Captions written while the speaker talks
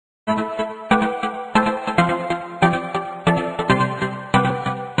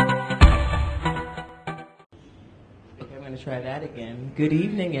try that again. Good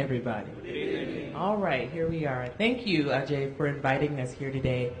evening, everybody. Good evening. All right, here we are. Thank you, Ajay, for inviting us here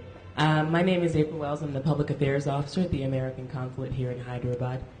today. My name is April Wells. I'm the Public Affairs Officer at the American Consulate here in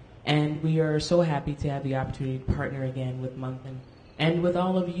Hyderabad. And we are so happy to have the opportunity to partner again with Manthan and with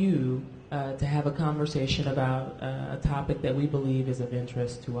all of you to have a conversation about a topic that we believe is of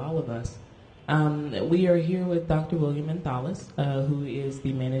interest to all of us. We are here with Dr. William Antholis, who is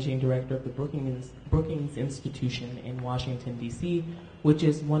the Managing Director of the Brookings Institution in Washington, D.C., which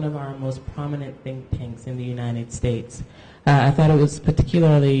is one of our most prominent think tanks in the United States. I thought it was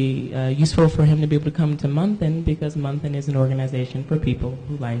particularly useful for him to be able to come to Manthan because Manthan is an organization for people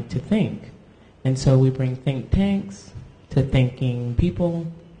who like to think. And so we bring think tanks to thinking people,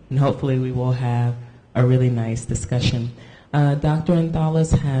 and hopefully we will have a really nice discussion. Dr.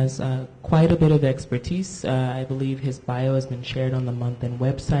 Antholis has quite a bit of expertise. I believe his bio has been shared on the Manthan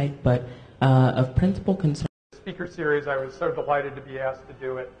website, but of principal concern. Speaker series, I was so delighted to be asked to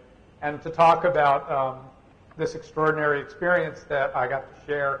do it and to talk about this extraordinary experience that I got to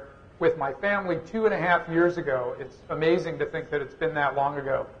share with my family 2.5 years ago. It's amazing to think that it's been that long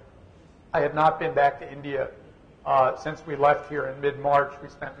ago. I had not been back to India since we left here in mid-March. We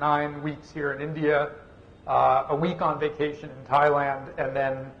spent 9 weeks here in India, a week on vacation in Thailand, and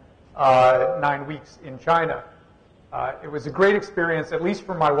then 9 weeks in China. It was a great experience, at least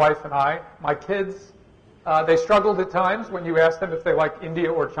for my wife and I. My kids, they struggled at times when you ask them if they like India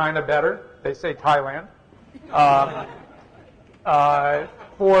or China better. They say Thailand. Are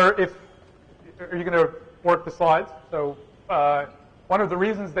you going to work the slides? So one of the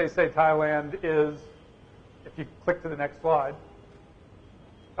reasons they say Thailand is, if you click to the next slide,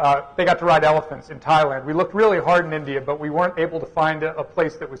 they got to ride elephants in Thailand. We looked really hard in India, but we weren't able to find a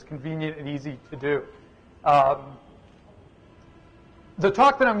place that was convenient and easy to do. The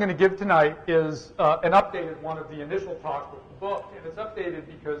talk that I'm going to give tonight is an updated one of the initial talks with the book, and it's updated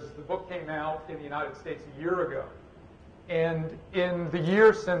because the book came out in the United States a year ago. And in the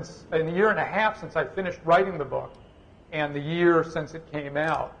year and a half since I finished writing the book, and the year since it came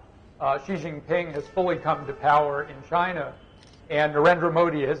out, Xi Jinping has fully come to power in China, and Narendra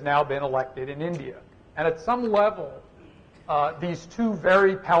Modi has now been elected in India. And at some level, these two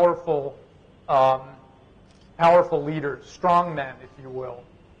very powerful leaders, strong men, if you will,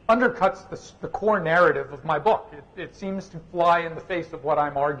 undercuts the core narrative of my book. It seems to fly in the face of what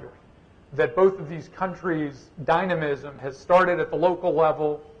I'm arguing, that both of these countries' dynamism has started at the local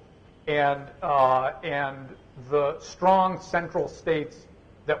level, and the strong central states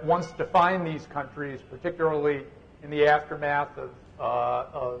that once defined these countries, particularly in the aftermath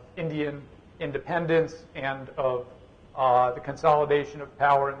of Indian independence and of the consolidation of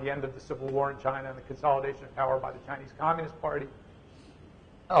power and the end of the Civil War in China and the consolidation of power by the Chinese Communist Party.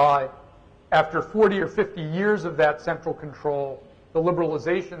 After 40 or 50 years of that central control, the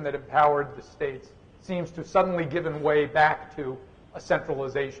liberalization that empowered the states seems to have suddenly given way back to a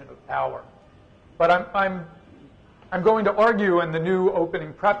centralization of power. But I'm going to argue, and the new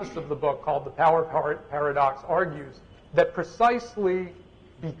opening preface of the book called The Power Paradox argues, that precisely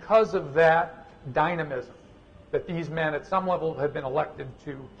because of that dynamism that these men at some level have been elected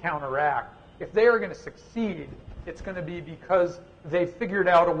to counteract, if they are going to succeed, it's going to be because they figured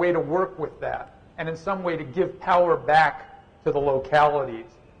out a way to work with that and in some way to give power back to the localities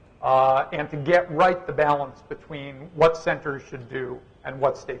and to get right the balance between what centers should do and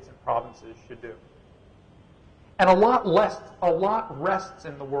what states and provinces should do. And a lot rests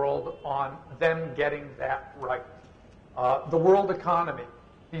in the world on them getting that right. The world economy,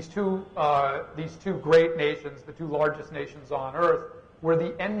 these two great nations, the two largest nations on earth, were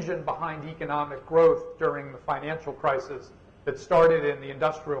the engine behind economic growth during the financial crisis that started in the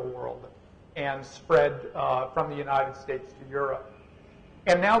industrial world and spread from the United States to Europe.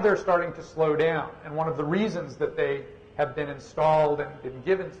 And now they're starting to slow down. And one of the reasons that they have been installed and been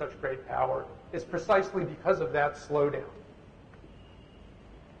given such great power is precisely because of that slowdown.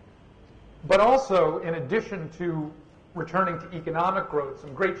 But also, in addition to returning to economic growth,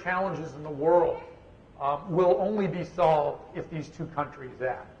 some great challenges in the world will only be solved if these two countries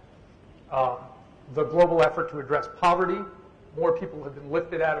act. The global effort to address poverty, more people have been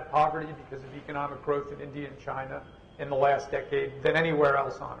lifted out of poverty because of economic growth in India and China in the last decade than anywhere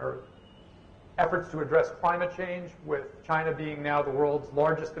else on earth. Efforts to address climate change, with China being now the world's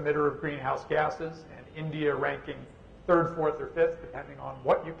largest emitter of greenhouse gases, and India ranking 3rd, 4th, or 5th, depending on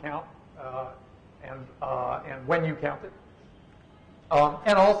what you count and when you count it.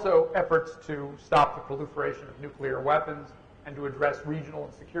 And also efforts to stop the proliferation of nuclear weapons and to address regional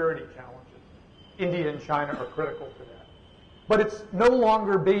and security challenges. India and China are critical to that. But it's no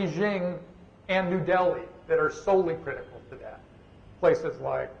longer Beijing and New Delhi that are solely critical to that. Places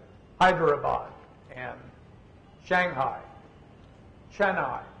like Hyderabad and Shanghai,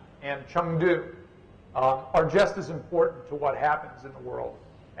 Chennai, and Chengdu are just as important to what happens in the world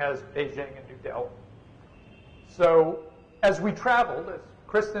as Beijing and New Delhi. So as we traveled, as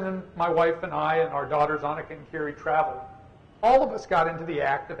Kristen and my wife and I and our daughters Annika and Kiri traveled, all of us got into the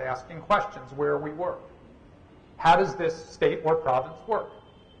act of asking questions where we were. How does this state or province work?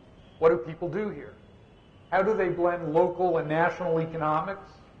 What do people do here? How do they blend local and national economics,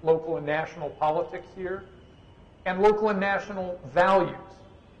 local and national politics here, and local and national values?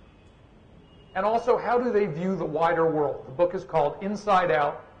 And also, how do they view the wider world? The book is called Inside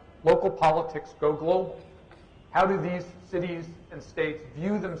Out, Local Politics Go Global. How do these cities and states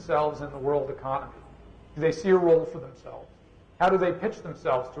view themselves in the world economy? Do they see a role for themselves? How do they pitch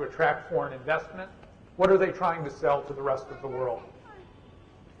themselves to attract foreign investment? What are they trying to sell to the rest of the world?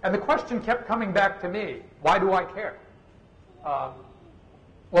 And the question kept coming back to me, why do I care?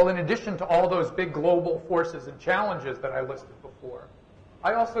 Well, in addition to all those big global forces and challenges that I listed before,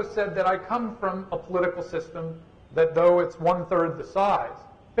 I also said that I come from a political system that, though it's 1/3 the size,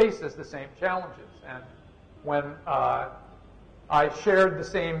 faces the same challenges. And when I shared the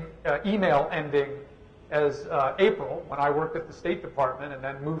same email ending as April, when I worked at the State Department and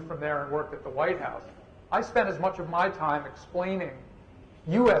then moved from there and worked at the White House, I spent as much of my time explaining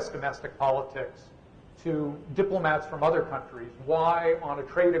U.S. domestic politics to diplomats from other countries, why on a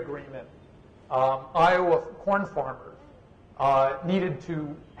trade agreement Iowa corn farmers needed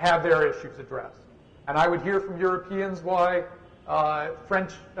to have their issues addressed. And I would hear from Europeans why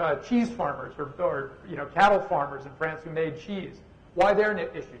French cheese farmers or cattle farmers in France who made cheese, why their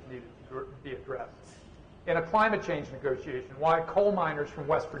issues needed to be addressed. In a climate change negotiation, why coal miners from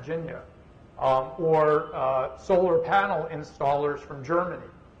West Virginia or solar panel installers from Germany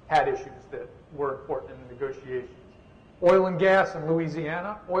had issues that were important in the negotiations. Oil and gas in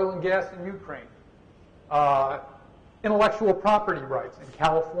Louisiana, oil and gas in Ukraine. Intellectual property rights in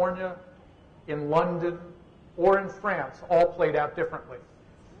California, in London, or in France, all played out differently.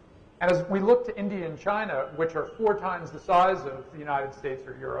 And as we look to India and China, which are 4 times the size of the United States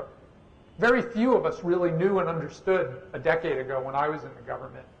or Europe, very few of us really knew and understood a decade ago when I was in the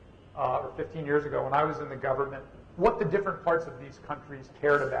government, or 15 years ago when I was in the government, what the different parts of these countries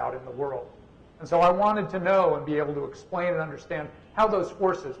cared about in the world. And so I wanted to know and be able to explain and understand how those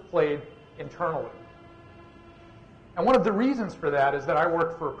forces played internally. And one of the reasons for that is that I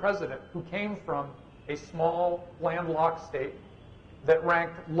worked for a president who came from a small, landlocked state that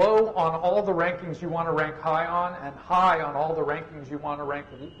ranked low on all the rankings you want to rank high on and high on all the rankings you want to rank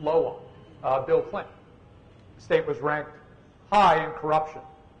low on, Bill Clinton. The state was ranked high in corruption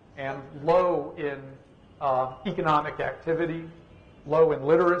and low in economic activity, low in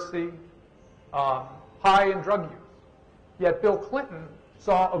literacy, high in drug use. Yet Bill Clinton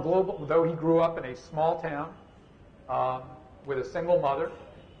saw a global, though he grew up in a small town with a single mother,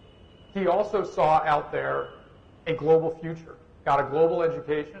 he also saw out there a global future, got a global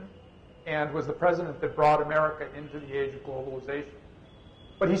education, and was the president that brought America into the age of globalization.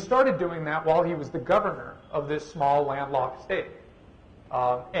 But he started doing that while he was the governor of this small landlocked state.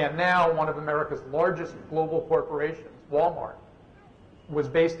 And now one of America's largest global corporations, Walmart, was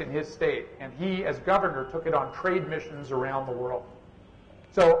based in his state. And he, as governor, took it on trade missions around the world.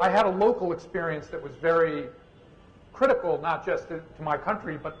 So I had a local experience that was very critical, not just to my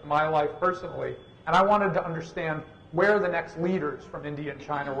country, but to my life personally. And I wanted to understand where the next leaders from India and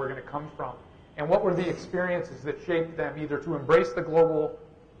China were going to come from, and what were the experiences that shaped them either to embrace the global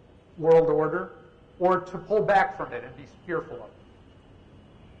world order or to pull back from it and be fearful of it.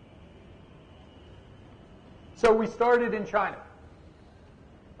 So we started in China.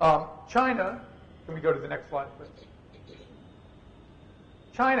 China, can we go to the next slide, please?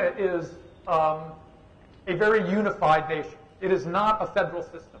 China is a very unified nation. It is not a federal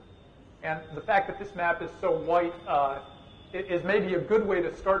system. And the fact that this map is so white is maybe a good way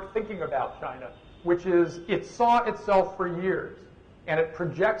to start thinking about China, which is it saw itself for years, and it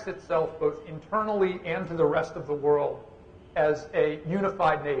projects itself both internally and to the rest of the world as a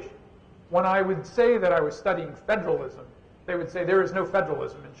unified nation. When I would say that I was studying federalism, they would say there is no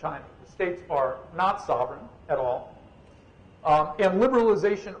federalism in China. The states are not sovereign at all. And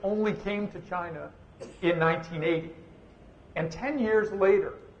liberalization only came to China in 1980. And 10 years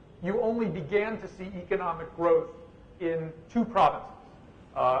later, you only began to see economic growth in 2 provinces,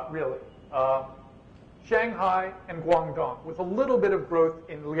 really. Shanghai and Guangdong, with a little bit of growth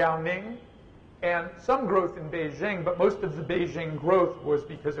in Liaoning and some growth in Beijing, but most of the Beijing growth was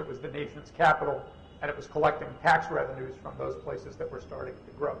because it was the nation's capital and it was collecting tax revenues from those places that were starting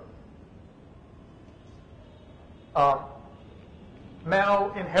to grow.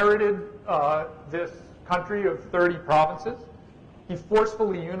 Mao inherited this country of 30 provinces. He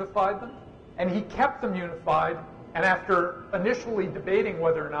forcefully unified them, and he kept them unified. And after initially debating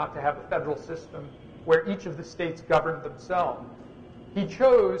whether or not to have a federal system where each of the states governed themselves, he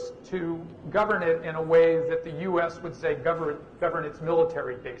chose to govern it in a way that the U.S. would say govern its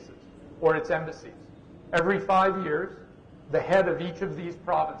military bases or its embassies. Every 5 years, the head of each of these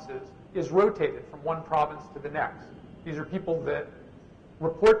provinces is rotated from one province to the next. These are people that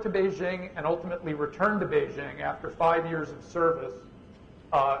report to Beijing and ultimately return to Beijing after 5 years of service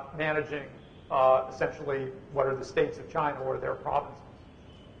managing essentially what are the states of China or their provinces.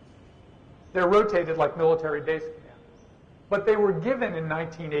 They're rotated like military base commanders. But they were given in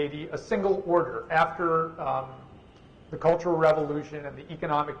 1980 a single order after the Cultural Revolution and the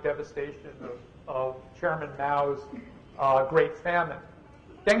economic devastation of Chairman Mao's Great Famine.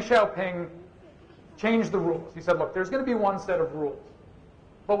 Deng Xiaoping changed the rules. He said, look, there's going to be one set of rules.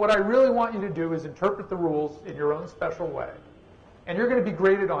 But what I really want you to do is interpret the rules in your own special way. And you're going to be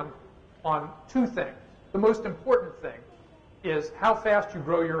graded on two things. The most important thing is how fast you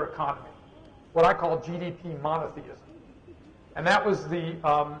grow your economy, what I call GDP monotheism. And that was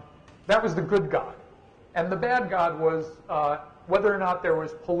the good God. And the bad God was whether or not there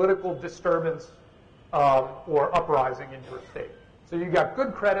was political disturbance or uprising in your state. So you got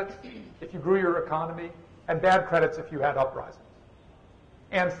good credits if you grew your economy, and bad credits if you had uprisings.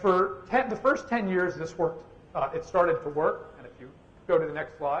 And for the first 10 years, this worked. It started to work. And if you go to the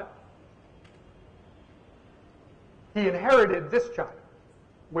next slide, he inherited this China,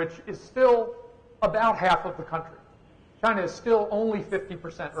 which is still about half of the country. China is still only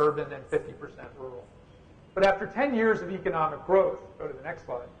 50% urban and 50% rural. But after 10 years of economic growth, go to the next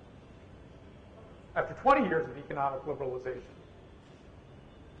slide, after 20 years of economic liberalization,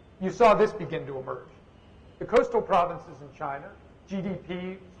 you saw this begin to emerge. The coastal provinces in China,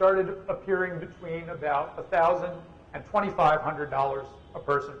 GDP started appearing between about $1,000 and $2,500 a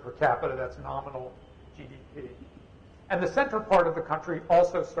person per capita. That's nominal GDP. And the central part of the country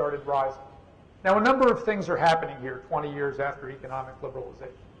also started rising. Now, a number of things are happening here 20 years after economic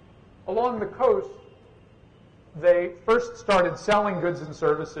liberalization. Along the coast, they first started selling goods and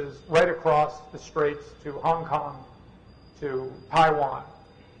services right across the straits to Hong Kong, to Taiwan,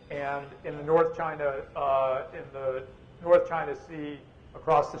 and in the North China Sea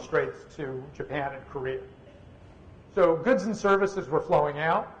across the straits to Japan and Korea. So goods and services were flowing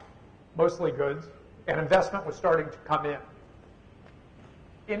out, mostly goods, and investment was starting to come in.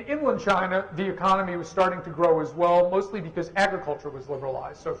 In inland China, the economy was starting to grow as well, mostly because agriculture was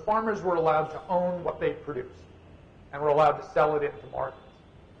liberalized. So farmers were allowed to own what they produced and were allowed to sell it into markets.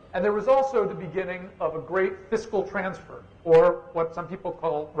 And there was also the beginning of a great fiscal transfer, or what some people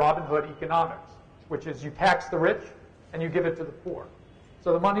call Robin Hood economics, which is you tax the rich and you give it to the poor.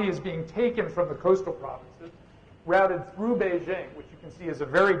 So the money is being taken from the coastal provinces, routed through Beijing, which you can see is a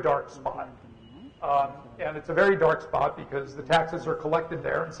very dark spot. And it's a very dark spot because the taxes are collected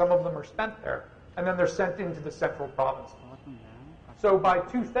there, and some of them are spent there, and then they're sent into the central province. So by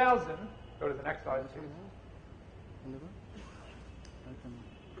 2000, go to the next slide, please.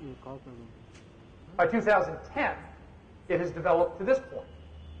 By 2010, it has developed to this point.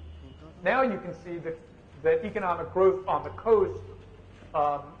 Now you can see that economic growth on the coast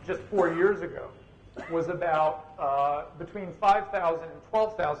just 4 years ago was about between $5,000 and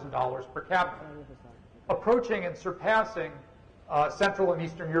 $12,000 per capita, approaching and surpassing Central and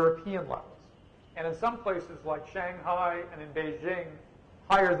Eastern European levels. And in some places like Shanghai and in Beijing,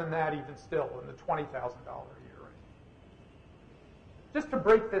 higher than that even still, in the $20,000 a year range. Just to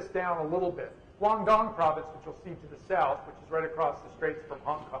break this down a little bit, Guangdong province, which you'll see to the south, which is right across the straits from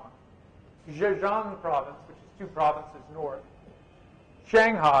Hong Kong, Zhejiang province, which is 2 provinces north,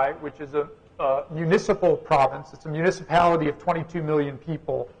 Shanghai, which is a municipal province. It's a municipality of 22 million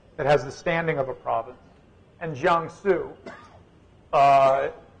people that has the standing of a province, and Jiangsu,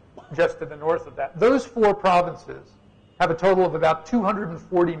 just to the north of that. Those 4 provinces have a total of about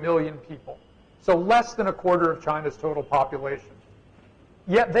 240 million people, so less than a quarter of China's total population.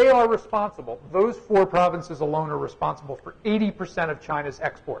 Yet they are responsible. Those 4 provinces alone are responsible for 80% of China's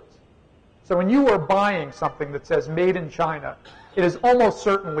exports. So when you are buying something that says made in China, it is almost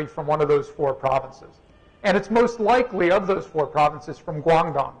certainly from one of those 4 provinces. And it's most likely of those 4 provinces from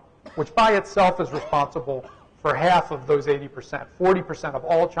Guangdong, which by itself is responsible for half of those 80%. 40% of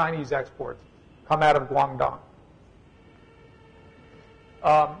all Chinese exports come out of Guangdong.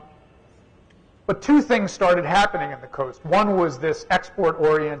 But 2 things started happening in the coast. One was this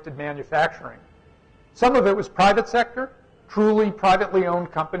export-oriented manufacturing. Some of it was private sector, truly privately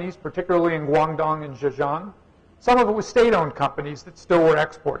owned companies, particularly in Guangdong and Zhejiang. Some of it was state-owned companies that still were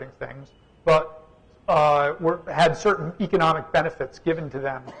exporting things, but had certain economic benefits given to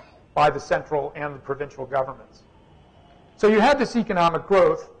them by the central and the provincial governments. So you had this economic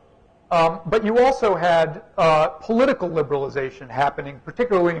growth, but you also had political liberalization happening,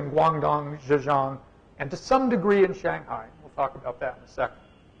 particularly in Guangdong, Zhejiang, and to some degree in Shanghai. We'll talk about that in a second.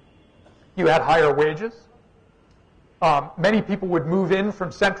 You had higher wages. Many people would move in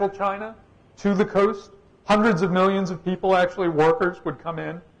from central China to the coast. Hundreds of millions of people, actually, workers, would come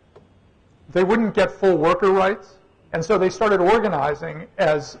in. They wouldn't get full worker rights, and so they started organizing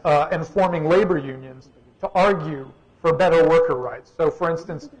and forming labor unions to argue for better worker rights. So, for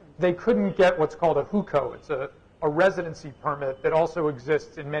instance, they couldn't get what's called a hukou. It's a residency permit that also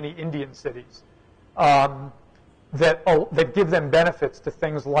exists in many Indian cities that give them benefits to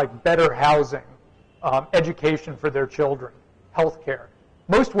things like better housing, education for their children, health care.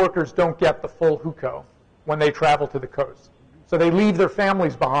 Most workers don't get the full hukou when they travel to the coast. So they leave their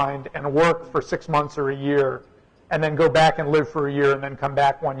families behind and work for 6 months or a year, and then go back and live for a year, and then come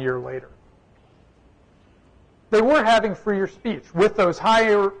back 1 year later. They were having freer speech. With those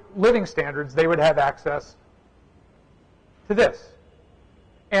higher living standards, they would have access to this.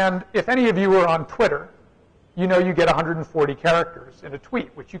 And if any of you are on Twitter, you know you get 140 characters in a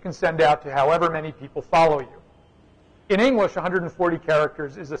tweet, which you can send out to however many people follow you. In English, 140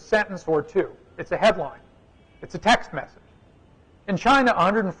 characters is a sentence or two. It's a headline. It's a text message. In China,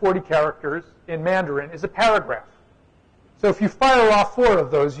 140 characters in Mandarin is a paragraph. So if you fire off 4 of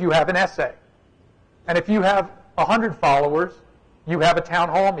those, you have an essay. And if you have 100 followers, you have a town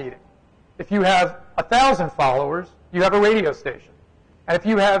hall meeting. If you have 1,000 followers, you have a radio station. And if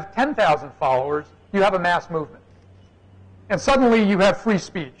you have 10,000 followers, you have a mass movement. And suddenly you have free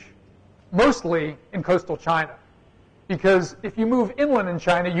speech, mostly in coastal China. Because if you move inland in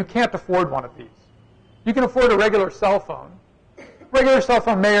China, you can't afford one of these. You can afford a regular cell phone. Regular cell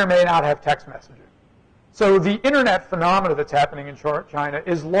phone may or may not have text messaging. So the internet phenomena that's happening in China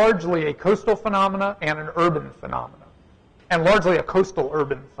is largely a coastal phenomena and an urban phenomena, and largely a coastal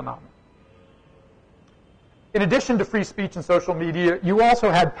urban phenomena. In addition to free speech and social media, you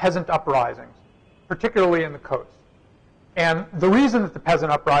also had peasant uprisings, particularly in the coast. And the reason that the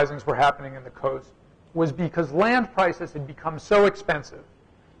peasant uprisings were happening in the coast was because land prices had become so expensive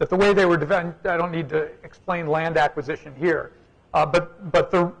that the way they were developed, I don't need to explain land acquisition here,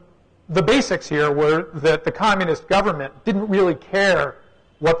 but the basics here were that the communist government didn't really care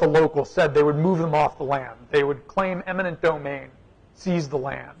what the locals said. They would move them off the land. They would claim eminent domain, seize the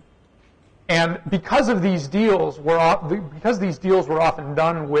land. And because these deals were often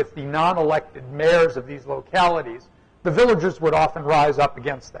done with the non-elected mayors of these localities, the villagers would often rise up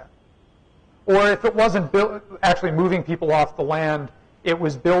against that. Or if it wasn't actually moving people off the land, it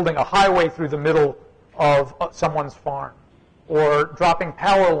was building a highway through the middle of someone's farm, or dropping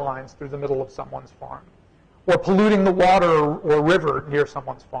power lines through the middle of someone's farm, or polluting the water or river near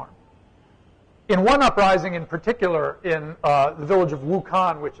someone's farm. In one uprising in particular, in the village of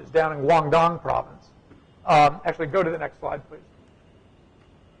Wukan, which is down in Guangdong province, actually go to the next slide, please.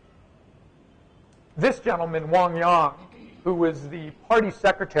 This gentleman, Wang Yang, who was the party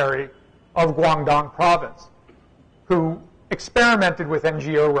secretary of Guangdong province, who experimented with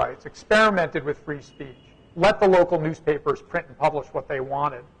NGO rights, experimented with free speech, let the local newspapers print and publish what they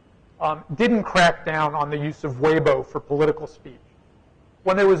wanted, didn't crack down on the use of Weibo for political speech.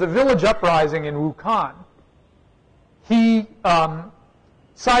 When there was a village uprising in Wukan, he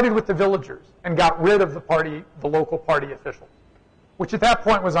sided with the villagers and got rid of the local party officials, which at that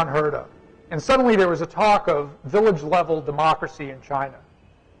point was unheard of. And suddenly there was a talk of village-level democracy in China.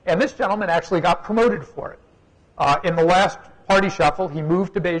 And this gentleman actually got promoted for it. In the last party shuffle, he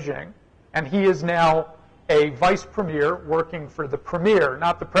moved to Beijing, and he is now a vice premier working for the premier,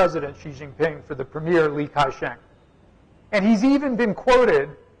 not the president, Xi Jinping, for the premier, Li Ka-shing. And he's even been quoted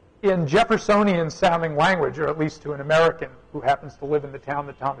in Jeffersonian-sounding language, or at least to an American who happens to live in the town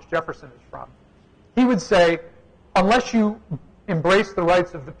that Thomas Jefferson is from. He would say, unless you embrace the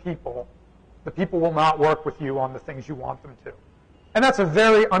rights of the people will not work with you on the things you want them to. And that's a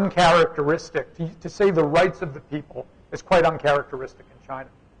very uncharacteristic, to say the rights of the people is quite uncharacteristic in China.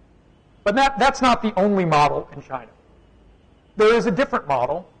 But that's not the only model in China. There is a different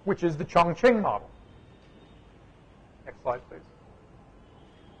model, which is the Chongqing model. Next slide, please.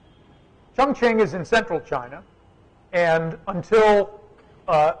 Chongqing is in central China, and until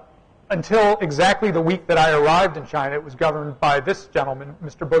exactly the week that I arrived in China, it was governed by this gentleman,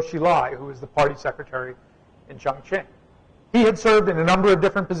 Mr. Bo Xilai, who was the party secretary in Chongqing. He had served in a number of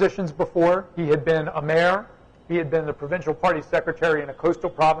different positions before. He had been a mayor. He had been the provincial party secretary in a coastal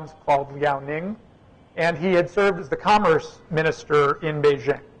province called Liaoning. and he had served as the commerce minister in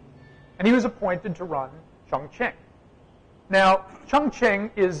Beijing. And he was appointed to run Chongqing. Now,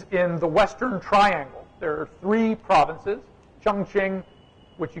 Chongqing is in the Western Triangle. There are 3 provinces, Chongqing,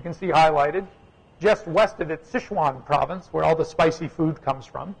 which you can see highlighted, just west of it, Sichuan province, where all the spicy food comes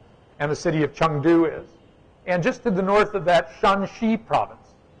from, and the city of Chengdu is. And just to the north of that, Shanxi province,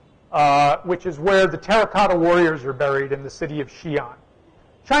 which is where the terracotta warriors are buried in the city of Xi'an.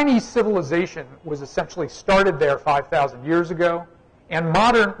 Chinese civilization was essentially started there 5,000 years ago, and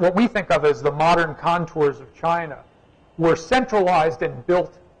modern, what we think of as the modern contours of China, were centralized and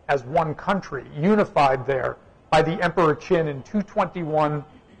built as one country, unified there by the Emperor Qin in 221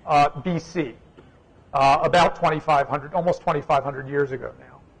 BC, about 2,500, almost 2,500 years ago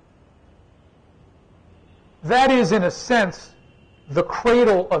now. That is, in a sense, the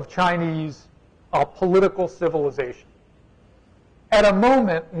cradle of Chinese political civilization. At a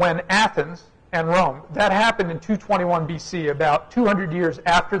moment when Athens and Rome, that happened in 221 BC, about 200 years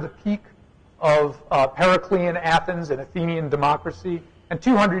after the peak of Periclean Athens and Athenian democracy, and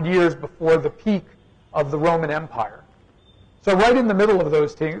 200 years before the peak of the Roman Empire. So right in the middle of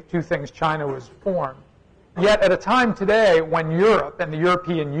those two things, China was formed. Yet at a time today when Europe and the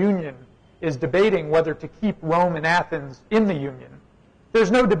European Union is debating whether to keep Rome and Athens in the Union,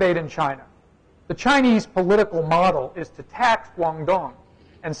 there's no debate in China. The Chinese political model is to tax Guangdong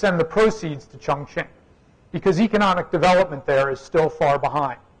and send the proceeds to Chongqing, because economic development there is still far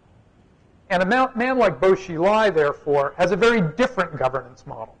behind. And a man like Bo Xilai, therefore, has a very different governance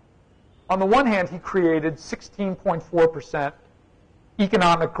model. On the one hand, he created 16.4%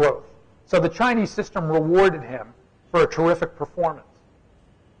 economic growth. So the Chinese system rewarded him for a terrific performance.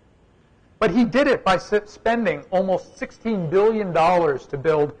 But he did it by spending almost $16 billion to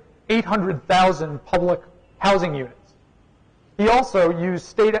build 800,000 public housing units. He also used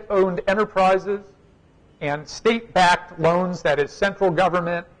state-owned enterprises and state-backed loans, that is central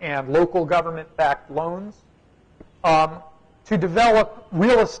government and local government-backed loans, to develop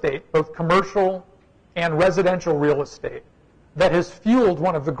real estate, both commercial and residential real estate, that has fueled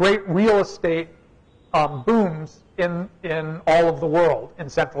one of the great real estate booms in all of the world, in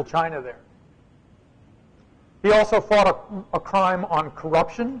central China there. He also fought a crime on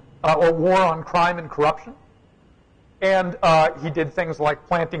corruption, or war on crime and corruption. And he did things like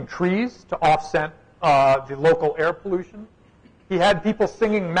planting trees to offset the local air pollution. He had people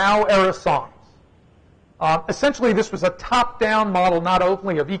singing Mao-era songs. Essentially, this was a top-down model not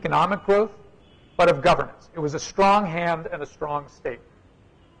only of economic growth, but of governance. It was a strong hand and a strong state.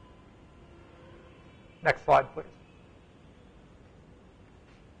 Next slide, please.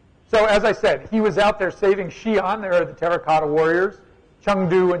 So, as I said, he was out there saving Xi'an. There are the terracotta warriors,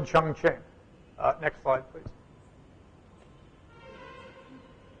 Chengdu and Chongqing. Next slide, please.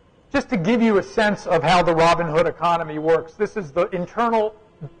 Just to give you a sense of how the Robin Hood economy works, this is the internal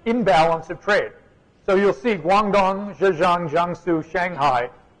imbalance of trade. So you'll see Guangdong, Zhejiang, Jiangsu, Shanghai,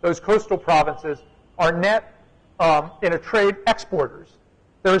 those coastal provinces are net in a trade exporters.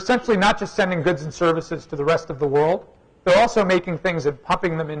 They're essentially not just sending goods and services to the rest of the world, they're also making things and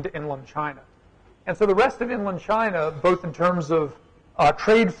pumping them into inland China. And so the rest of inland China, both in terms of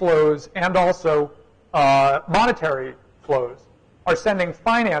trade flows and also monetary flows, are sending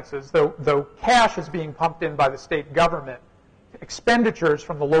finances, though cash is being pumped in by the state government, expenditures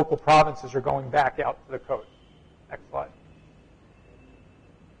from the local provinces are going back out to the coast. Next slide.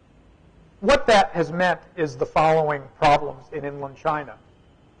 What that has meant is the following problems in inland China.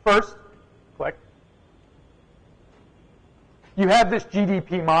 First, click. You have this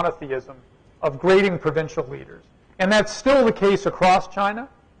GDP monotheism of grading provincial leaders. And that's still the case across China.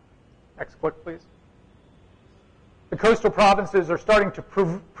 Next click, please. The coastal provinces are starting to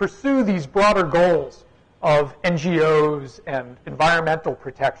pursue these broader goals of NGOs and environmental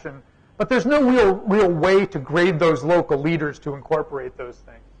protection, but there's no real way to grade those local leaders to incorporate those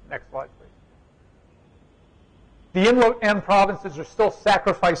things. Next slide, please. The inland provinces are still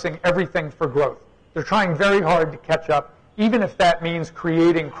sacrificing everything for growth. They're trying very hard to catch up, even if that means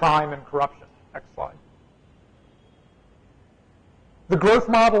creating crime and corruption. Next slide. The growth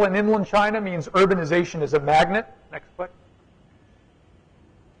model in inland China means urbanization is a magnet. Next click.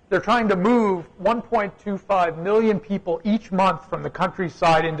 They're trying to move 1.25 million people each month from the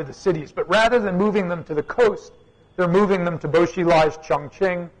countryside into the cities. But rather than moving them to the coast, they're moving them to Bo Xilai's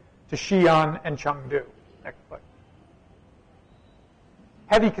Chongqing, to Xi'an, and Chengdu. Next click.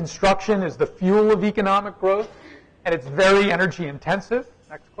 Heavy construction is the fuel of economic growth, and it's very energy intensive.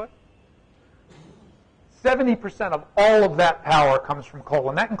 Next click. 70% of all of that power comes from coal,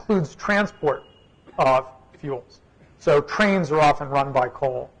 and that includes transport fuels. So trains are often run by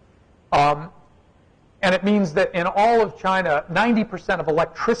coal. And it means that in all of China, 90% of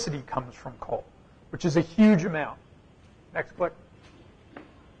electricity comes from coal, which is a huge amount. Next click.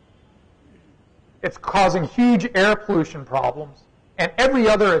 It's causing huge air pollution problems, and every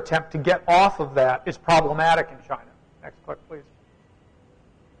other attempt to get off of that is problematic in China. Next click, please.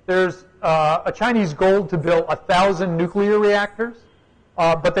 There's a Chinese goal to build 1,000 nuclear reactors,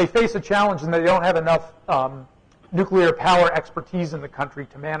 but they face a challenge in that they don't have enough nuclear power expertise in the country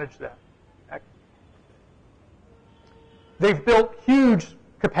to manage that. Next. They've built huge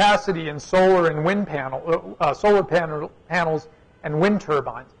capacity in solar and wind panels and wind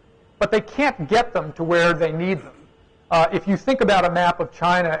turbines, but they can't get them to where they need them. If you think about a map of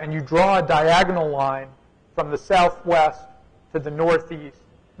China and you draw a diagonal line from the southwest to the northeast,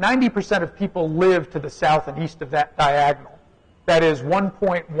 90% of people live to the south and east of that diagonal. That is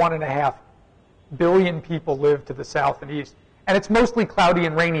 1.1 billion people live to the south and east. And it's mostly cloudy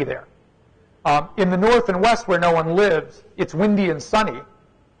and rainy there. In the north and west where no one lives, it's windy and sunny.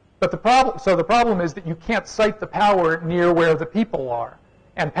 But the problem is that you can't site the power near where the people are.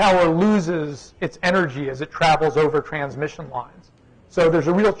 And power loses its energy as it travels over transmission lines. So there's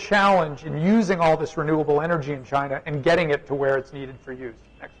a real challenge in using all this renewable energy in China and getting it to where it's needed for use.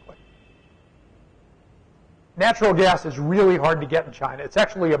 Next click. Natural gas is really hard to get in China. It's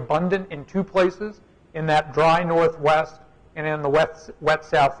actually abundant in two places, in that dry northwest and in the wet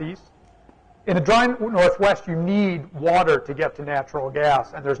southeast. In the dry northwest, you need water to get to natural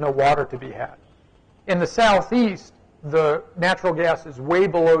gas, and there's no water to be had. In the southeast, the natural gas is way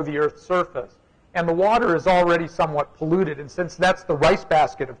below the Earth's surface, and the water is already somewhat polluted. And since that's the rice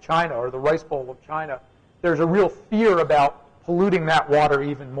basket of China, or the rice bowl of China, there's a real fear about polluting that water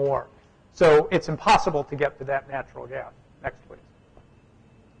even more. So it's impossible to get to that natural gas. Next, please.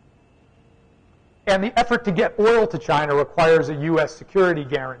 And the effort to get oil to China requires a U.S. security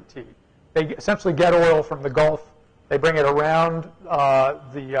guarantee. They essentially get oil from the Gulf. They bring it around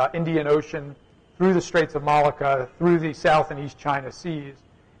the Indian Ocean, through the Straits of Malacca, through the South and East China Seas.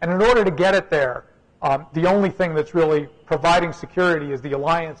 And in order to get it there, the only thing that's really providing security is the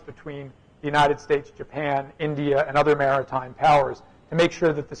alliance between the United States, Japan, India, and other maritime powers to make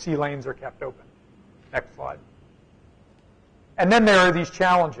sure that the sea lanes are kept open. Next slide. And then there are these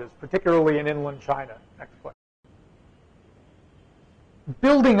challenges, particularly in inland China. Next slide.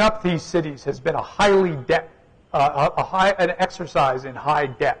 Building up these cities has been an exercise in high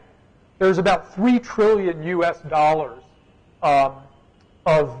debt. There's about $3 trillion US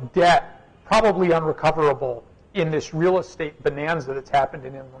of debt, probably unrecoverable, in this real estate bonanza that's happened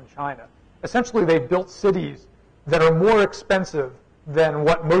in inland China. Essentially, they've built cities that are more expensive than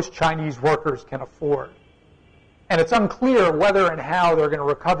what most Chinese workers can afford. And it's unclear whether and how they're going to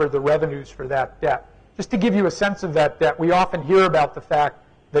recover the revenues for that debt. Just to give you a sense of that debt, we often hear about the fact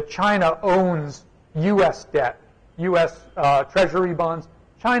that China owns U.S. debt, U.S. Treasury bonds.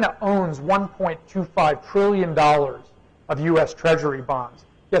 China owns $1.25 trillion of U.S. Treasury bonds.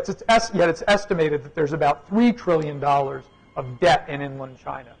 Yet it's estimated that there's about $3 trillion of debt in inland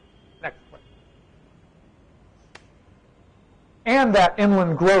China. Next please. And that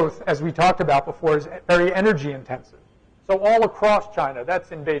inland growth, as we talked about before, is very energy intensive. So all across China,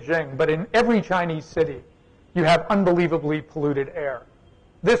 that's in Beijing, but in every Chinese city, you have unbelievably polluted air.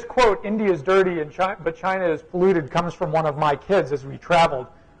 This quote, "India is dirty but China is polluted," comes from one of my kids as we traveled.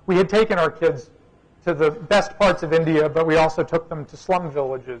 We had taken our kids to the best parts of India, but we also took them to slum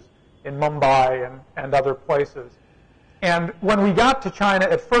villages in Mumbai and other places. And when we got to China,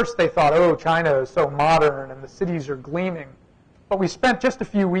 at first they thought, oh, China is so modern and the cities are gleaming. But we spent just a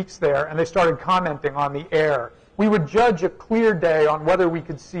few weeks there, and they started commenting on the air. We would judge a clear day on whether we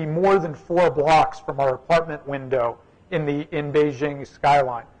could see more than 4 blocks from our apartment window in Beijing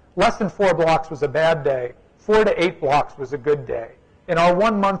skyline. Less than 4 blocks was a bad day. 4 to 8 blocks was a good day. In our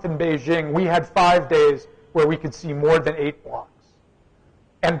 1 month in Beijing, we had 5 days where we could see more than 8 blocks.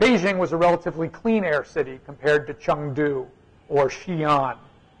 And Beijing was a relatively clean air city compared to Chengdu or Xi'an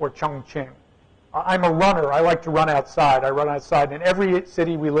or Chongqing. I'm a runner. I like to run outside. I run outside in every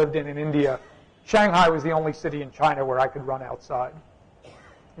city we lived in India. Shanghai was the only city in China where I could run outside.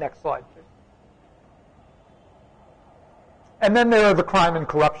 Next slide, please. And then there are the crime and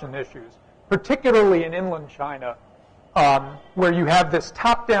corruption issues, particularly in inland China, where you have this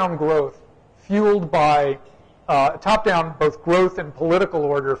top-down growth fueled by top-down both growth and political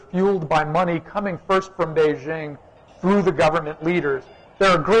order fueled by money coming first from Beijing through the government leaders. There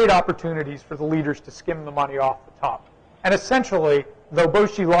are great opportunities for the leaders to skim the money off the top. And essentially, though Bo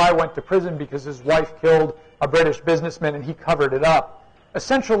Xilai went to prison because his wife killed a British businessman and he covered it up,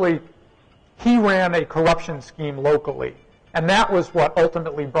 essentially he ran a corruption scheme locally. And that was what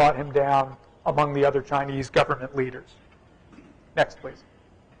ultimately brought him down among the other Chinese government leaders. Next, please.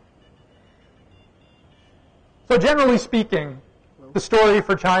 So generally speaking, the story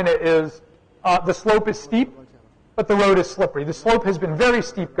for China is the slope is steep, but the road is slippery. The slope has been very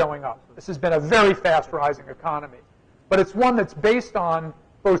steep going up. This has been a very fast rising economy. But it's one that's based on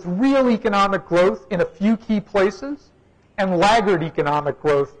both real economic growth in a few key places and laggard economic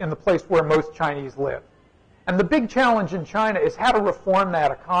growth in the place where most Chinese live. And the big challenge in China is how to reform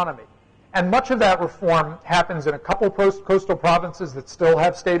that economy. And much of that reform happens in a couple coastal provinces that still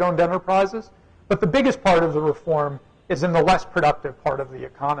have state-owned enterprises. But the biggest part of the reform is in the less productive part of the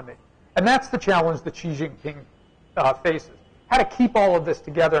economy. And that's the challenge that Xi Jinping faces. How to keep all of this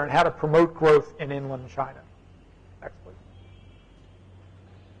together and how to promote growth in inland China. Next, please.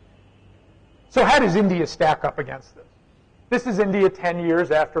 So how does India stack up against this? This is India 10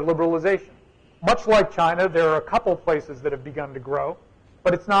 years after liberalization. Much like China, there are a couple places that have begun to grow,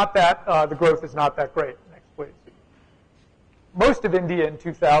 but it's not that, the growth is not that great. Next, please. Most of India in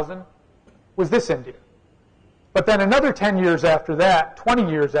 2000 was this India. But then another 10 years after that, 20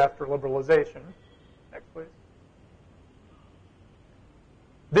 years after liberalization, next, please.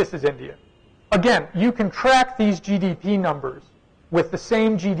 This is India. Again, you can track these GDP numbers with the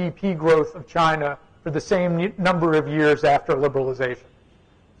same GDP growth of China for the same number of years after liberalization.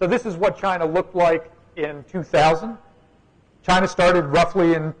 So this is what China looked like in 2000. China started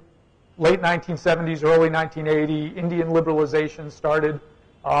roughly in late 1970s, early 1980. Indian liberalization started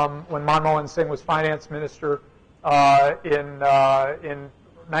when Manmohan Singh was finance minister in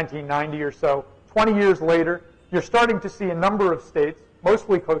 1990 or so. 20 years later, you're starting to see a number of states,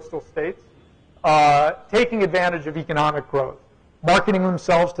 mostly coastal states, taking advantage of economic growth, marketing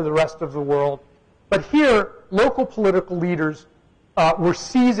themselves to the rest of the world. But here, local political leaders were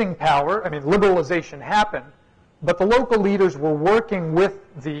seizing power. I mean, liberalization happened, but the local leaders were working with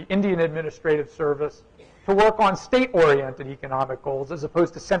the Indian Administrative Service to work on state-oriented economic goals as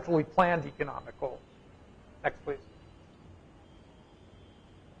opposed to centrally planned economic goals. Next, please.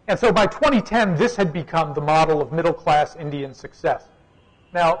 And so by 2010, this had become the model of middle-class Indian success.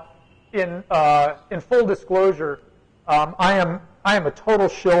 Now, in full disclosure, I am a total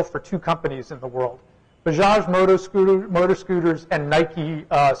shill for two companies in the world: Bajaj motor scooters and Nike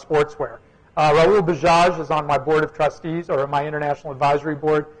sportswear. Raul Bajaj is on my board of trustees, or my international advisory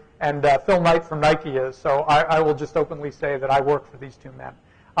board, and Phil Knight from Nike is. So I will just openly say that I work for these two men.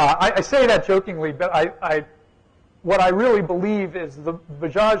 I say that jokingly, but what I really believe is the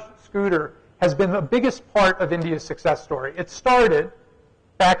Bajaj scooter has been the biggest part of India's success story. It started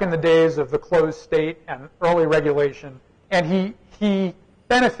back in the days of the closed state and early regulation, and he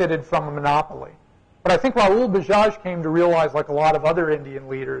benefited from a monopoly. But I think Raul Bajaj came to realize, like a lot of other Indian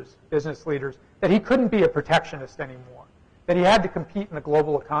leaders, business leaders, that he couldn't be a protectionist anymore, that he had to compete in the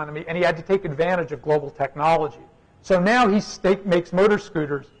global economy, and he had to take advantage of global technology. So now he makes motor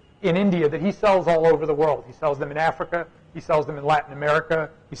scooters in India that he sells all over the world. He sells them in Africa, he sells them in Latin America,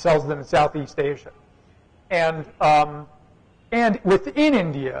 he sells them in Southeast Asia. And within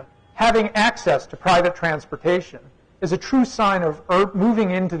India, having access to private transportation is a true sign of moving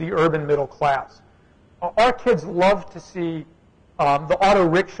into the urban middle class. Our kids love to see the auto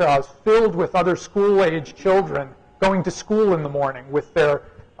rickshaws filled with other school-age children going to school in the morning with their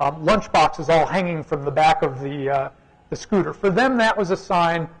lunch boxes all hanging from the back of the scooter. For them, that was a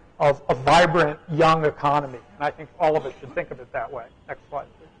sign of a vibrant, young economy. And I think all of us should think of it that way. Next slide,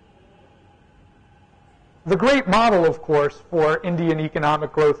 please. The great model, of course, for Indian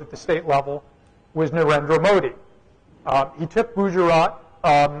economic growth at the state level was Narendra Modi. He took Gujarat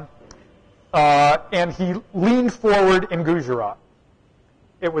and he leaned forward in Gujarat.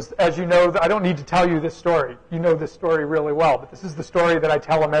 It was, as you know, I don't need to tell you this story. You know this story really well, but this is the story that I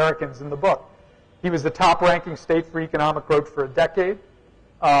tell Americans in the book. He was the top-ranking state for economic growth for a decade.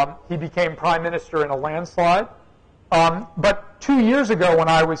 He became prime minister in a landslide. But 2 years ago when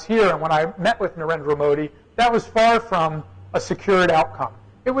I was here and when I met with Narendra Modi, that was far from a secured outcome.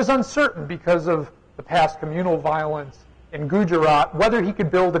 It was uncertain because of the past communal violence in Gujarat, whether he could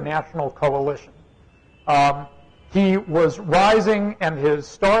build a national coalition. He was rising, and his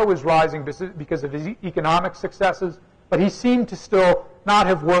star was rising because of his economic successes, but he seemed to still not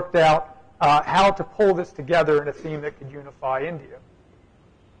have worked out how to pull this together in a theme that could unify India.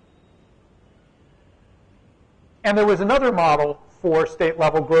 And there was another model for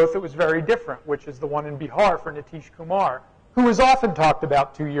state-level growth that was very different, which is the one in Bihar for Nitish Kumar, who was often talked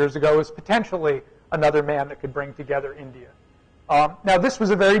about 2 years ago as potentially another man that could bring together India. Now, this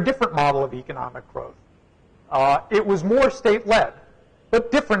was a very different model of economic growth. It was more state-led,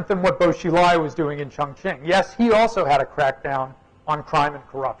 but different than what Bo Xilai was doing in Chongqing. Yes, he also had a crackdown on crime and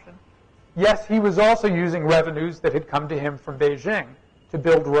corruption, Yes, he was also using revenues that had come to him from Beijing to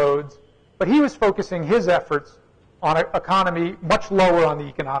build roads, but he was focusing his efforts on an economy much lower on the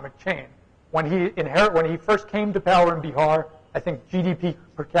economic chain. When he first came to power in Bihar, I think GDP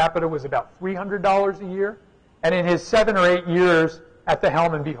per capita was about $300 a year, and in his 7 or 8 years at the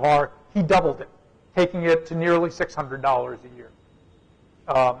helm in Bihar, he doubled it, taking it to nearly $600 a year.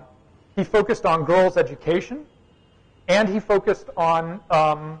 He focused on girls' education, and he focused on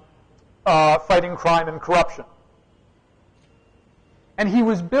fighting crime and corruption. And he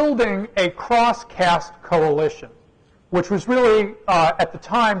was building a cross-caste coalition, which was really, at the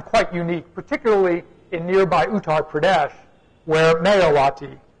time, quite unique, particularly in nearby Uttar Pradesh, where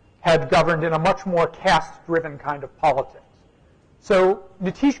Mayawati had governed in a much more caste-driven kind of politics. So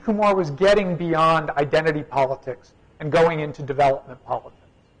Nitish Kumar was getting beyond identity politics and going into development politics.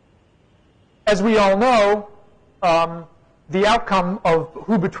 As we all know, the outcome of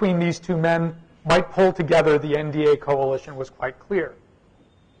who between these two men might pull together the NDA coalition was quite clear.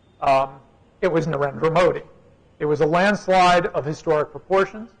 It was Narendra Modi. It was a landslide of historic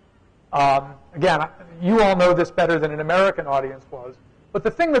proportions. Again, you all know this better than an American audience was. But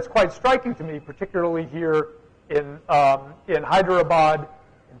the thing that's quite striking to me, particularly here in Hyderabad,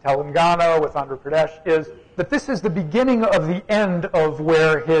 in Telangana, with Andhra Pradesh, is that this is the beginning of the end of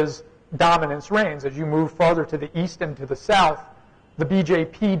where his dominance reigns. As you move farther to the east and to the south, the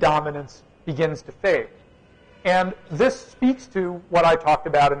BJP dominance begins to fade. And this speaks to what I talked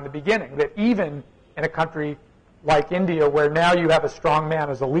about in the beginning, that even in a country like India, where now you have a strong man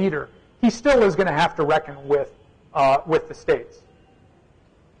as a leader, he still is going to have to reckon with the states.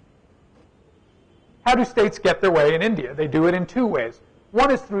 How do states get their way in India? They do it in two ways.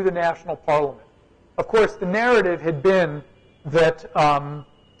 One is through the national parliament. Of course, the narrative had been that,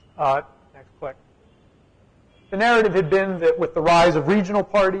 next click. The narrative had been that with the rise of regional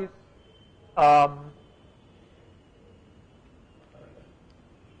parties,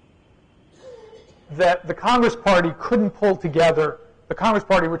 that the Congress Party couldn't pull together, the Congress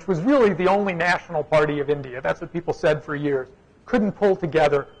Party, which was really the only national party of India, that's what people said for years, couldn't pull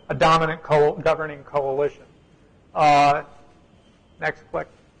together a dominant governing coalition. Next click.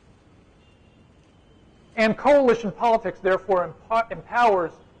 And coalition politics, therefore,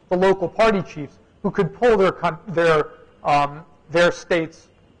 empowers the local party chiefs who could pull their state's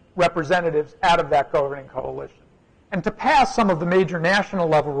representatives out of that governing coalition. And to pass some of the major national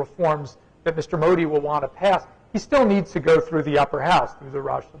level reforms that Mr. Modi will want to pass, he still needs to go through the upper house, through the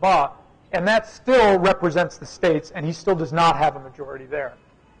Raj Sabha, and that still represents the states, and he still does not have a majority there.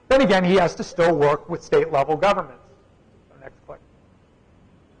 Then again, he has to still work with state-level governments. So next click.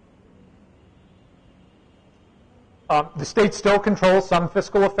 The states still control some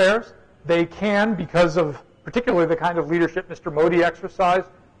fiscal affairs. They can, because of particularly the kind of leadership Mr. Modi exercised,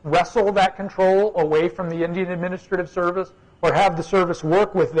 wrestle that control away from the Indian Administrative Service or have the service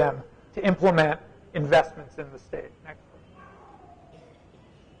work with them to implement investments in the state. Next.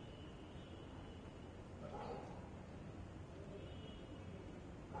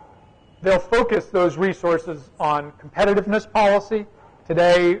 They'll focus those resources on competitiveness policy.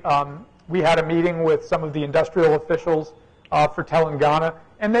 Today, we had a meeting with some of the industrial officials for Telangana,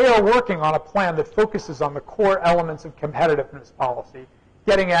 and they are working on a plan that focuses on the core elements of competitiveness policy,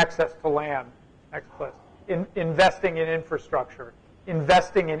 getting access to land, next place, investing in infrastructure,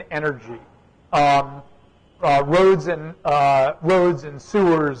 investing in energy, roads and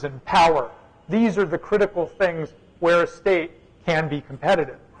sewers and power. These are the critical things where a state can be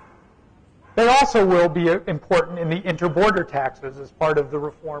competitive. They also will be important in the inter-border taxes as part of the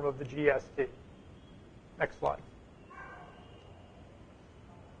reform of the GST. Next slide.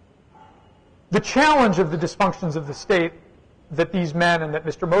 The challenge of the dysfunctions of the state that these men and that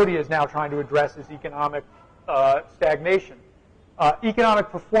Mr. Modi is now trying to address is economic stagnation. Economic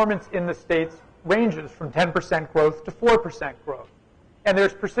performance in the states ranges from 10% growth to 4% growth. And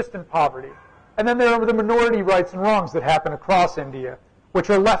there's persistent poverty. And then there are the minority rights and wrongs that happen across India, which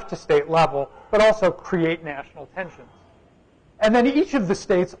are left to state level, but also create national tensions. And then each of the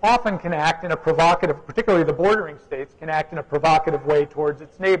states often can act in a provocative, particularly the bordering states, can act in a provocative way towards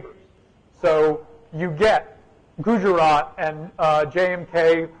its neighbors. So you get Gujarat and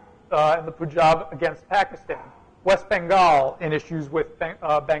JMK and the Punjab against Pakistan, West Bengal in issues with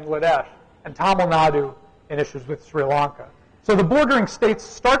Bangladesh, and Tamil Nadu in issues with Sri Lanka. So the bordering states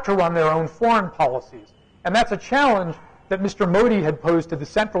start to run their own foreign policies. And that's a challenge that Mr. Modi had posed to the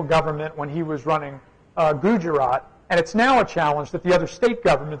central government when he was running Gujarat, and it's now a challenge that the other state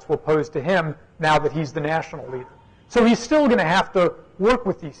governments will pose to him now that he's the national leader. So he's still going to have to work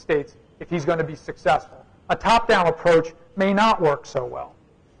with these states if he's going to be successful. A top-down approach may not work so well.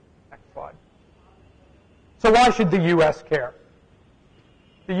 Next slide. So why should the U.S. care?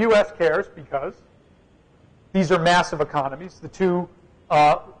 The U.S. cares because these are massive economies, the two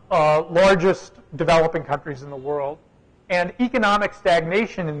largest developing countries in the world, and economic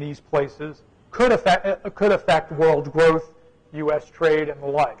stagnation in these places could affect world growth, U.S. trade, and the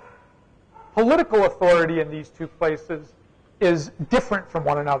like. Political authority in these two places is different from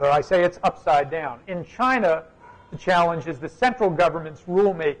one another. I say it's upside down. In China, the challenge is the central government's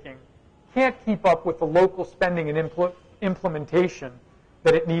rulemaking can't keep up with the local spending and implementation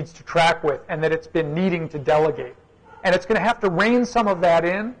that it needs to track with and that it's been needing to delegate. And it's going to have to rein some of that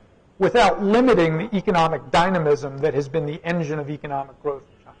in without limiting the economic dynamism that has been the engine of economic growth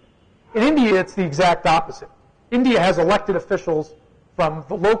in China. In India, it's the exact opposite. India has elected officials from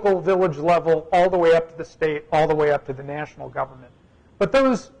the local village level all the way up to the state, all the way up to the national government. But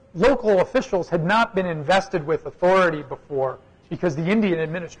those local officials had not been invested with authority before because the Indian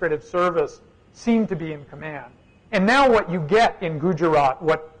Administrative Service seemed to be in command. And now what you get in Gujarat,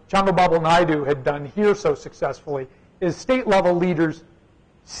 what Chandrababu Naidu had done here so successfully, is state-level leaders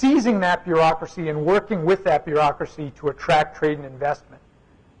seizing that bureaucracy and working with that bureaucracy to attract trade and investment.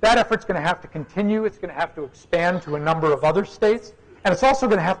 That effort's going to have to continue. It's going to have to expand to a number of other states. And it's also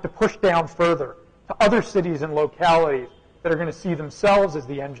going to have to push down further to other cities and localities that are going to see themselves as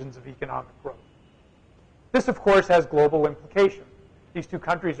the engines of economic growth. This, of course, has global implications. These two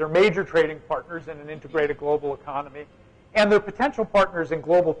countries are major trading partners in an integrated global economy, and they're potential partners in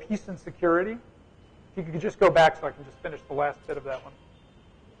global peace and security. If you could just go back so I can just finish the last bit of that one.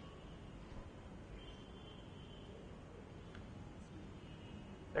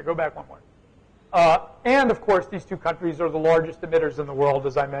 Yeah, go back one more. And, of course, these two countries are the largest emitters in the world,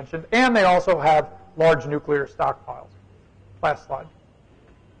 as I mentioned, and they also have large nuclear stockpiles. Last slide.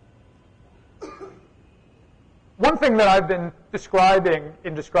 One thing that I've been describing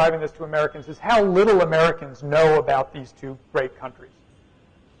in describing this to Americans is how little Americans know about these two great countries.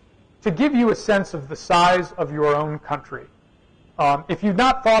 To give you a sense of the size of your own country, if you've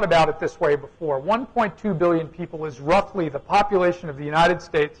not thought about it this way before, 1.2 billion people is roughly the population of the United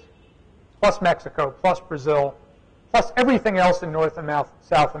States, plus Mexico, plus Brazil, plus everything else in North and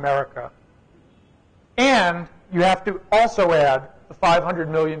South America. And you have to also add the 500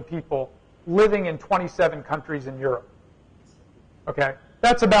 million people living in 27 countries in Europe. Okay?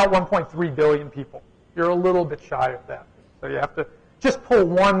 That's about 1.3 billion people. You're a little bit shy of that. So you have to just pull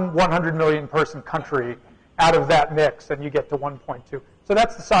one 100 million person country out of that mix and you get to 1.2. So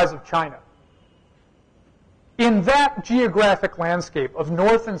that's the size of China. In that geographic landscape of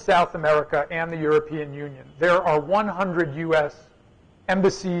North and South America and the European Union, there are 100 U.S.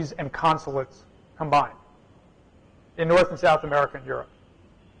 embassies and consulates combined in North and South America and Europe.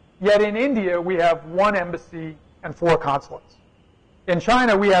 Yet in India, we have 1 embassy and 4 consulates. In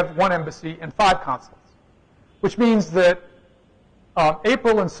China, we have 1 embassy and 5 consulates, which means that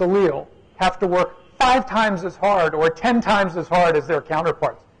April and Salil have to work 5 times as hard or 10 times as hard as their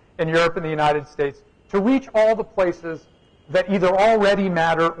counterparts in Europe and the United States to reach all the places that either already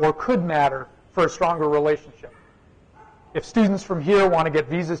matter or could matter for a stronger relationship. If students from here want to get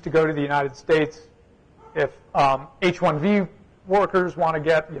visas to go to the United States, if H-1B workers want to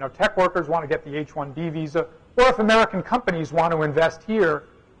get, tech workers want to get the H-1B visa, or if American companies want to invest here,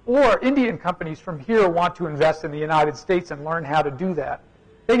 or Indian companies from here want to invest in the United States and learn how to do that,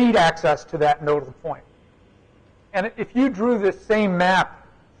 they need access to that nodal point. And if you drew this same map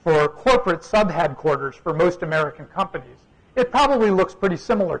for corporate sub-headquarters for most American companies, it probably looks pretty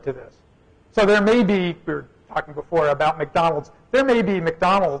similar to this. So there may be, we were talking before about McDonald's, there may be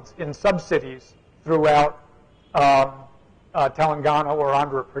McDonald's in sub-cities throughout Telangana or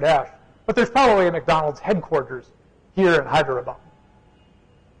Andhra Pradesh, but there's probably a McDonald's headquarters here in Hyderabad.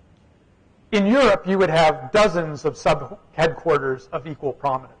 In Europe, you would have dozens of sub-headquarters of equal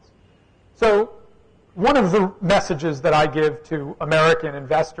prominence. So one of the messages that I give to American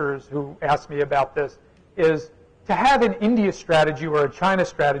investors who ask me about this is to have an India strategy or a China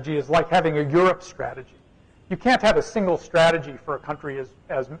strategy is like having a Europe strategy. You can't have a single strategy for a country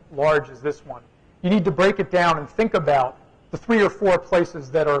as large as this one. You need to break it down and think about the 3 or 4 places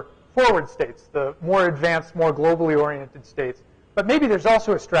that are forward states, the more advanced, more globally oriented states. But maybe there's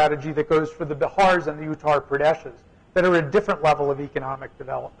also a strategy that goes for the Bihars and the Uttar Pradeshs that are at a different level of economic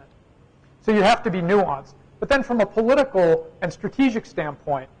development. So you have to be nuanced. But then from a political and strategic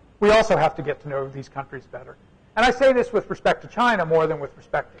standpoint, we also have to get to know these countries better. And I say this with respect to China more than with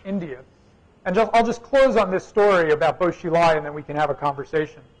respect to India. And I'll just close on this story about Bo Xilai, and then we can have a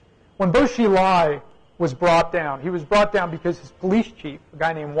conversation. When Bo Xilai was brought down, he was brought down because his police chief, a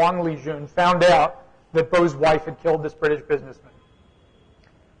guy named Wang Lijun, found out that Bo's wife had killed this British businessman.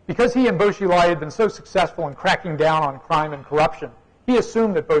 Because he and Bo Xilai had been so successful in cracking down on crime and corruption, he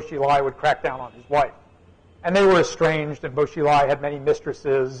assumed that Bo Xilai would crack down on his wife. And they were estranged, and Bo Xilai had many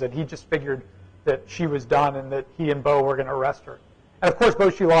mistresses, and he just figured that she was done and that he and Bo were going to arrest her. And of course, Bo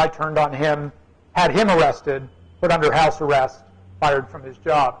Xilai turned on him, had him arrested, put under house arrest, fired from his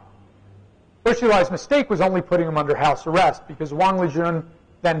job. Bo Xilai's mistake was only putting him under house arrest because Wang Lijun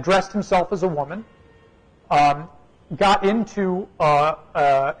then dressed himself as a woman, got into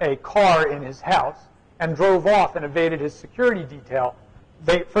a car in his house, and drove off and evaded his security detail.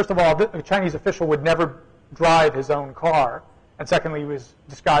 First of all, the Chinese official would never drive his own car, and secondly, he was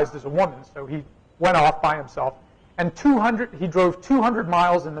disguised as a woman, so he went off by himself. And he drove 200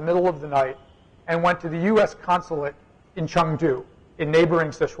 miles in the middle of the night and went to the U.S. consulate in Chengdu, in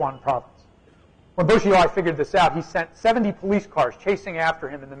neighboring Sichuan province. When Bo Xilai figured this out, he sent 70 police cars chasing after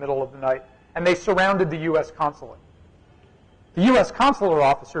him in the middle of the night, and they surrounded the U.S. consulate. The U.S. consular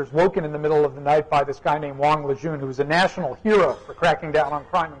officers, woken in the middle of the night by this guy named Wang Lijun, who was a national hero for cracking down on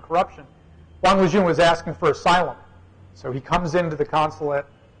crime and corruption, Wang Lijun was asking for asylum. So he comes into the consulate,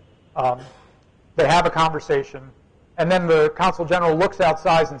 they have a conversation, and then the consul general looks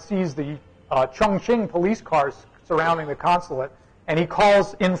outside and sees the Chongqing police cars surrounding the consulate, and he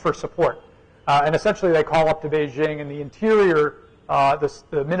calls in for support. And essentially they call up to Beijing, and the interior,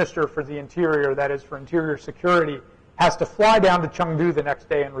 the minister for the interior, that is for interior security, has to fly down to Chengdu the next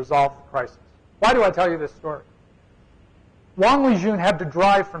day and resolve the crisis. Why do I tell you this story? Wang Lijun had to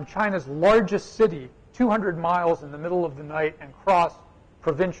drive from China's largest city 200 miles in the middle of the night and cross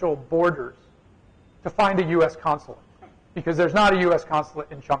provincial borders to find a U.S. consulate, because there's not a U.S.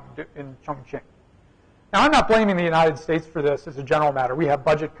 consulate in Chongqing. Now, I'm not blaming the United States for this as a general matter. We have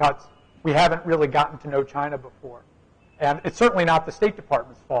budget cuts. We haven't really gotten to know China before. And it's certainly not the State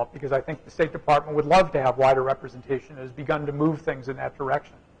Department's fault, because I think the State Department would love to have wider representation and has begun to move things in that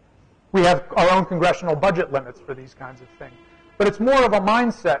direction. We have our own congressional budget limits for these kinds of things. But it's more of a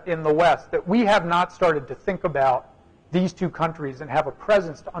mindset in the West that we have not started to think about these two countries and have a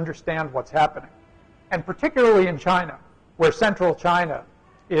presence to understand what's happening. And particularly in China, where central China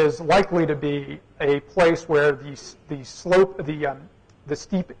is likely to be a place where the slope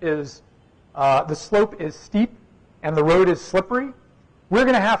is steep and the road is slippery, we're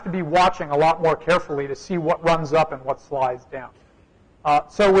going to have to be watching a lot more carefully to see what runs up and what slides down.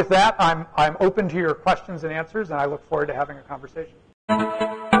 So with that, I'm open to your questions and answers, and I look forward to having a conversation.